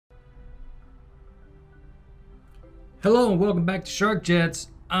Hello and welcome back to Shark Jets.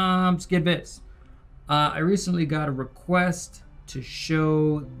 I'm Skid Bits. I recently got a request to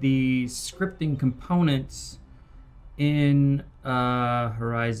show the scripting components in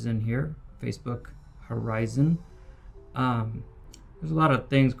Horizon here, Facebook Horizon. There's a lot of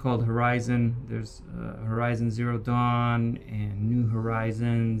things called Horizon. There's Horizon Zero Dawn and New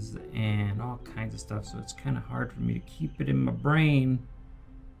Horizons and all kinds of stuff, so it's kind of hard for me to keep it in my brain.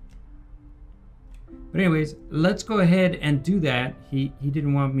 But anyways, let's go ahead and do that. He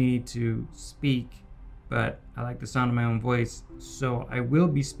didn't want me to speak, but I like the sound of my own voice, so I will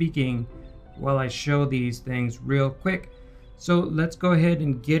be speaking while I show these things real quick. So let's go ahead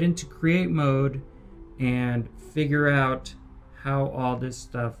and get into create mode and figure out how all this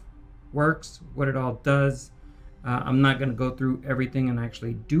stuff works, what it all does. I'm not going to go through everything and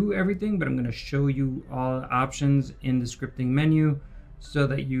actually do everything, but I'm going to show you all the options in the scripting menu, so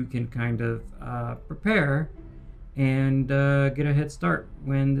that you can kind of prepare and get a head start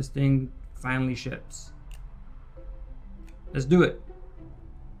when this thing finally ships. Let's do it.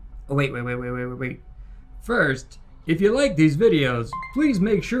 Oh, wait. First, if you like these videos, please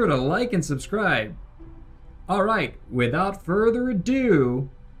make sure to like and subscribe. All right, without further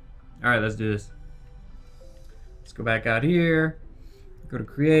ado, all right, let's do this. Let's go back out here, go to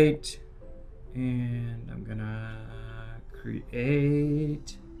create, and I'm gonna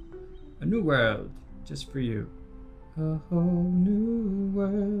create a new world just for you. A whole new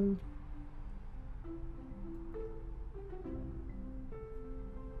world.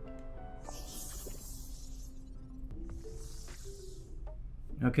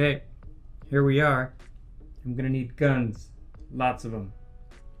 Okay, here we are. I'm gonna need guns, lots of them.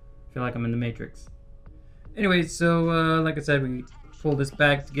 I feel like I'm in the Matrix. Anyway, so like I said, we pull this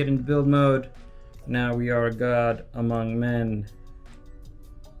back to get into build mode. Now we are a god among men.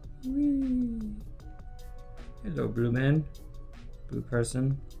 Whee. Hello, blue man. Blue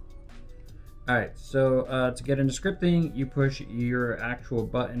person. Alright, so to get into scripting, you push your actual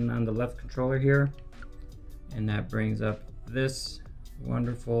button on the left controller here, and that brings up this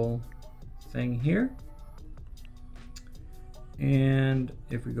wonderful thing here. And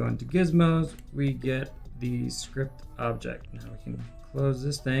if we go into gizmos, we get the script object. Now we can close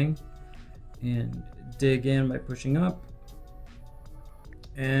this thing and dig in by pushing up.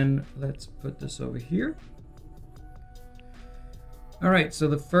 And let's put this over here. All right, so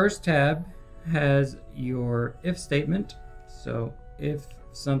the first tab has your if statement. So if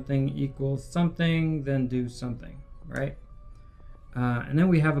something equals something, then do something, right? And then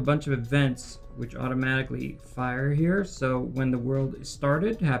we have a bunch of events which automatically fire here. So when the world is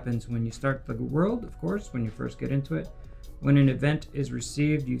started, happens when you start the world, of course, when you first get into it. When an event is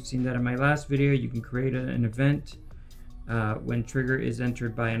received, you've seen that in my last video, you can create an event when trigger is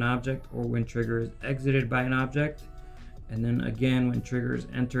entered by an object, or when trigger is exited by an object. And then again, when trigger is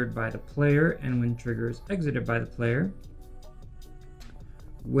entered by the player and when trigger is exited by the player.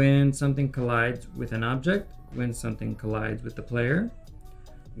 When something collides with an object, when something collides with the player.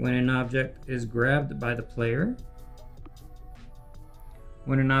 When an object is grabbed by the player.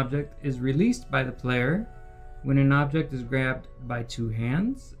 When an object is released by the player. When an object is grabbed by two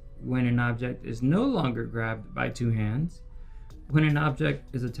hands, when an object is no longer grabbed by two hands, when an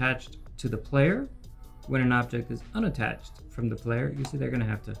object is attached to the player, when an object is unattached from the player. You see, you're gonna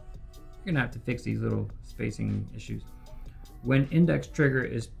have to fix these little spacing issues. When index trigger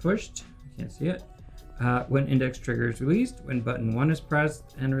is pushed, I can't see it. When index trigger is released, when button 1 is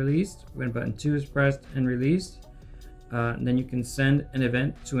pressed and released, when button 2 is pressed and released. Then you can send an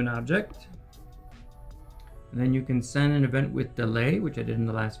event to an object. And then you can send an event with delay, which I did in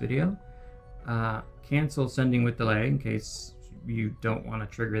the last video. Cancel sending with delay in case you don't want to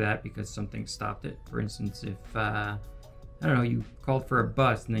trigger that because something stopped it. For instance, if, I don't know, you called for a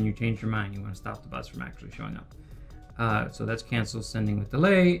bus and then you changed your mind, you want to stop the bus from actually showing up. So that's cancel sending with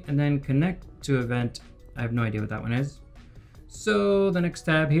delay. And then connect to event. I have no idea what that one is. So the next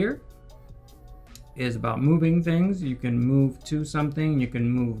tab here is about moving things. You can move to something, you can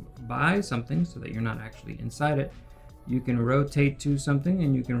move by something so that you're not actually inside it. You can rotate to something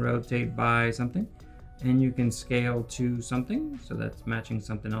and you can rotate by something, and you can scale to something, so that's matching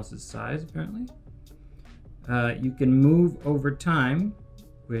something else's size apparently. You can move over time,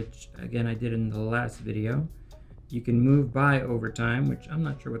 which again I did in the last video. You can move by over time, which I'm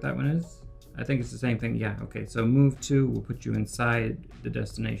not sure what that one is. I think it's the same thing. Yeah, okay, so move to will put you inside the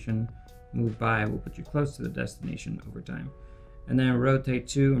destination. Move by will put you close to the destination over time. And then rotate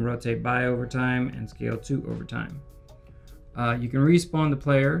to and rotate by over time, and scale to over time. You can respawn the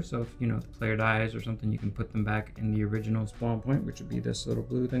player, so if the player dies or something, you can put them back in the original spawn point, which would be this little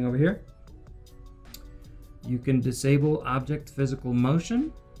blue thing over here. You can disable object physical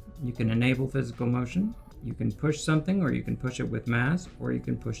motion. You can enable physical motion. You can push something, or you can push it with mass, or you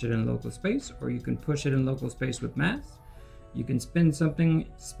can push it in local space, or you can push it in local space with mass. You can spin something,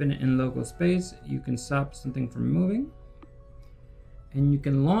 spin it in local space. You can stop something from moving. And you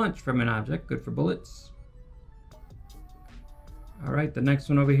can launch from an object, good for bullets. All right, the next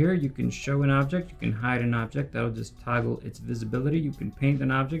one over here, you can show an object, you can hide an object. That'll just toggle its visibility. You can paint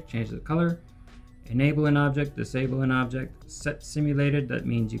an object, change the color. Enable an object, disable an object. Set simulated, that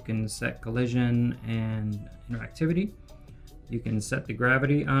means you can set collision and interactivity. You can set the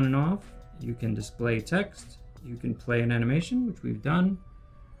gravity on and off. You can display text. You can play an animation, which we've done.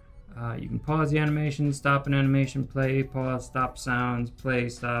 You can pause the animation, stop an animation, play, pause, stop sounds, play,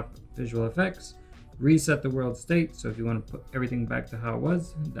 stop visual effects. Reset the world state, so if you want to put everything back to how it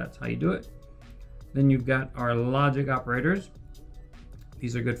was, that's how you do it. Then you've got our logic operators.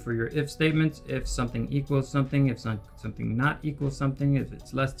 These are good for your if statements, if something equals something, if something not equals something, if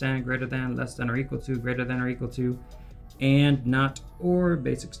it's less than, greater than, less than or equal to, greater than or equal to, and, not, or,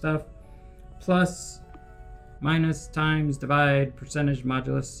 basic stuff. Plus, minus, times, divide, percentage,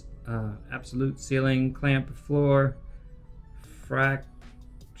 modulus, absolute, ceiling, clamp, floor,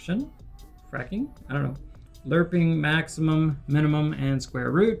 fracking, I don't know, lerping, maximum, minimum, and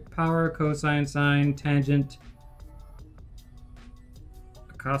square root, power, cosine, sine, tangent,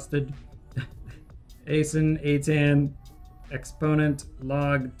 accosted, asin, atan, exponent,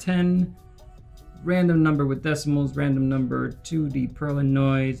 log, 10, random number with decimals, random number, 2D Perlin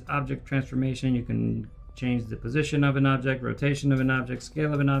noise, object transformation. You can change the position of an object, rotation of an object,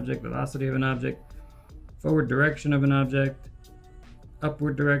 scale of an object, velocity of an object, forward direction of an object,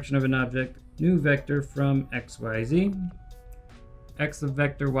 upward direction of an object, new vector from x, y, z, x of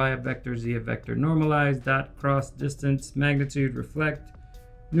vector, y of vector, z of vector, normalize, dot, cross, distance, magnitude, reflect,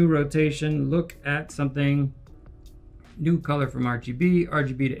 new rotation, look at something, new color from RGB,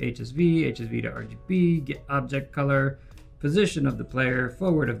 RGB to HSV, HSV to RGB, get object color, position of the player,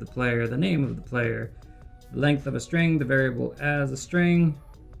 forward of the player, the name of the player, length of a string, the variable as a string.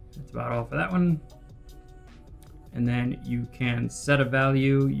 That's about all for that one. And then you can set a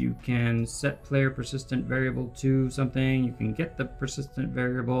value, you can set player persistent variable to something, you can get the persistent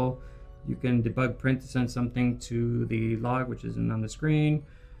variable, you can debug print to send something to the log, which isn't on the screen.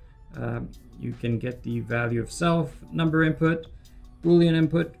 You can get the value of self, number input, Boolean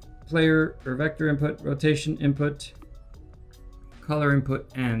input, player or vector input, rotation input, color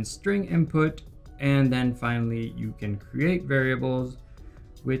input, and string input. And then finally, you can create variables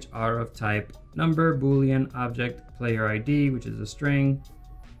which are of type number, Boolean, object, player ID, which is a string,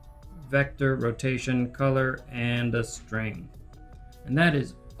 vector, rotation, color, and a string. And that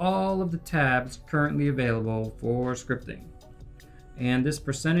is all of the tabs currently available for scripting. And this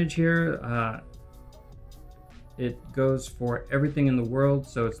percentage here, it goes for everything in the world,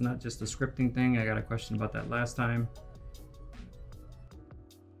 so it's not just a scripting thing. I got a question about that last time.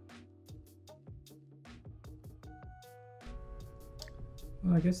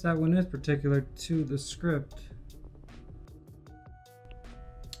 Well, I guess that one is particular to the script.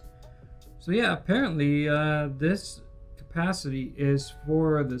 So yeah, apparently this capacity is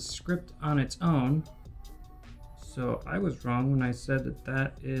for the script on its own. So I was wrong when I said that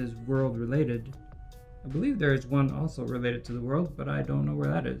that is world related. I believe there is one also related to the world, but I don't know where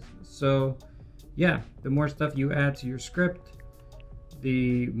that is. So yeah, the more stuff you add to your script,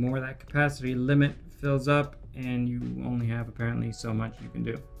 the more that capacity limit fills up, and you only have apparently so much you can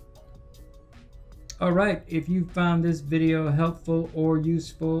do. All right, if you found this video helpful or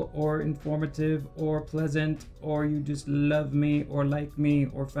useful or informative or pleasant, or you just love me or like me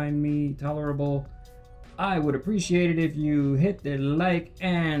or find me tolerable, I would appreciate it if you hit the like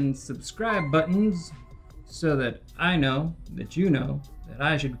and subscribe buttons so that I know that you know that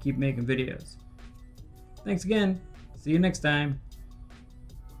I should keep making videos. Thanks again. See you next time.